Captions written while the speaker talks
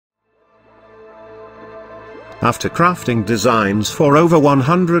After crafting designs for over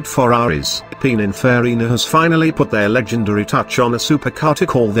 100 Ferraris, Pininfarina has finally put their legendary touch on a supercar to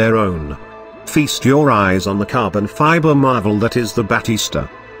call their own. Feast your eyes on the carbon fiber marvel that is the Battista.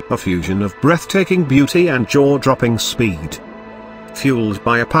 A fusion of breathtaking beauty and jaw-dropping speed. Fueled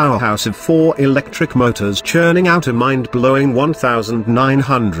by a powerhouse of 4 electric motors churning out a mind-blowing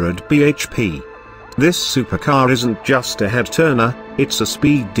 1,900 bhp. This supercar isn't just a head-turner, it's a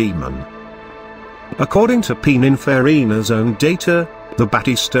speed demon. According to Pininfarina's own data, the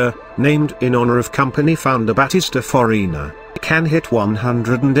Battista, named in honor of company founder Battista Farina, can hit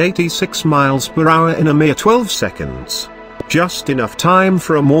 186 miles per hour in a mere 12 seconds. Just enough time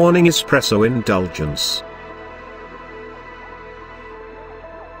for a morning espresso indulgence.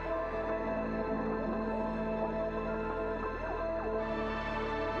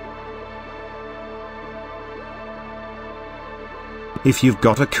 If you've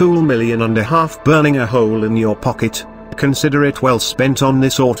got a cool $1.5 million burning a hole in your pocket, consider it well spent on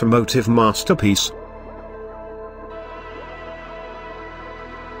this automotive masterpiece.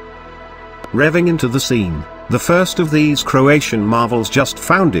 Revving into the scene, the first of these Croatian marvels just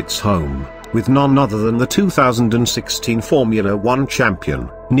found its home, with none other than the 2016 Formula One champion,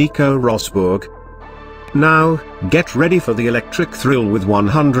 Nico Rosberg. Now, get ready for the electric thrill with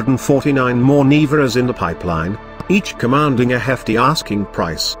 149 more Niveras in the pipeline, each commanding a hefty asking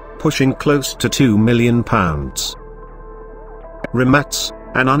price, pushing close to £2 million. Rimac,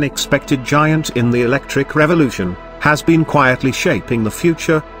 an unexpected giant in the electric revolution, has been quietly shaping the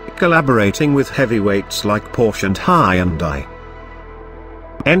future, collaborating with heavyweights like Porsche and Hyundai.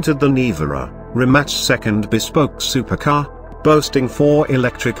 Entered the Nivera, Rimac's second bespoke supercar, boasting 4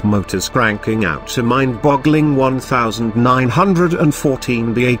 electric motors cranking out a mind-boggling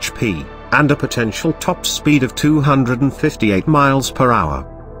 1,914 bhp, and a potential top speed of 258 miles per hour.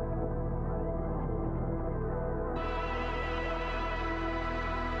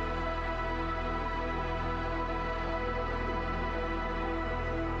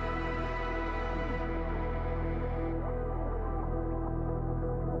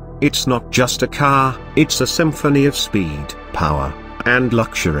 It's not just a car, it's a symphony of speed, power, and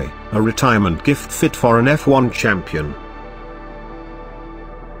luxury, a retirement gift fit for an F1 champion.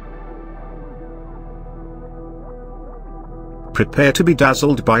 Prepare to be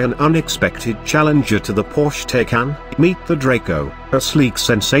dazzled by an unexpected challenger to the Porsche Taycan. Meet the Draco, a sleek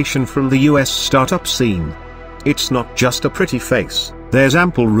sensation from the US startup scene. It's not just a pretty face, there's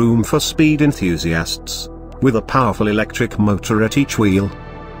ample room for speed enthusiasts, with a powerful electric motor at each wheel.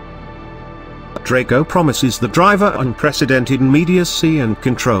 Draco promises the driver unprecedented immediacy and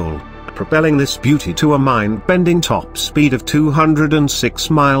control, propelling this beauty to a mind-bending top speed of 206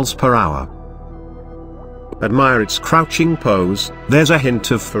 miles per hour. Admire its crouching pose, there's a hint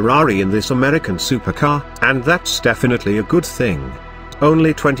of Ferrari in this American supercar, and that's definitely a good thing.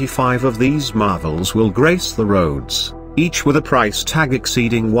 Only 25 of these marvels will grace the roads, each with a price tag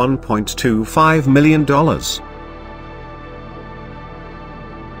exceeding $1.25 million.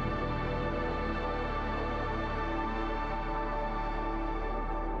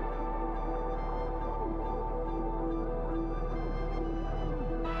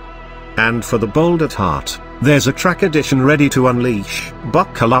 And for the bold at heart, there's a track edition ready to unleash.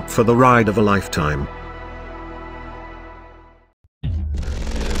 Buckle up for the ride of a lifetime.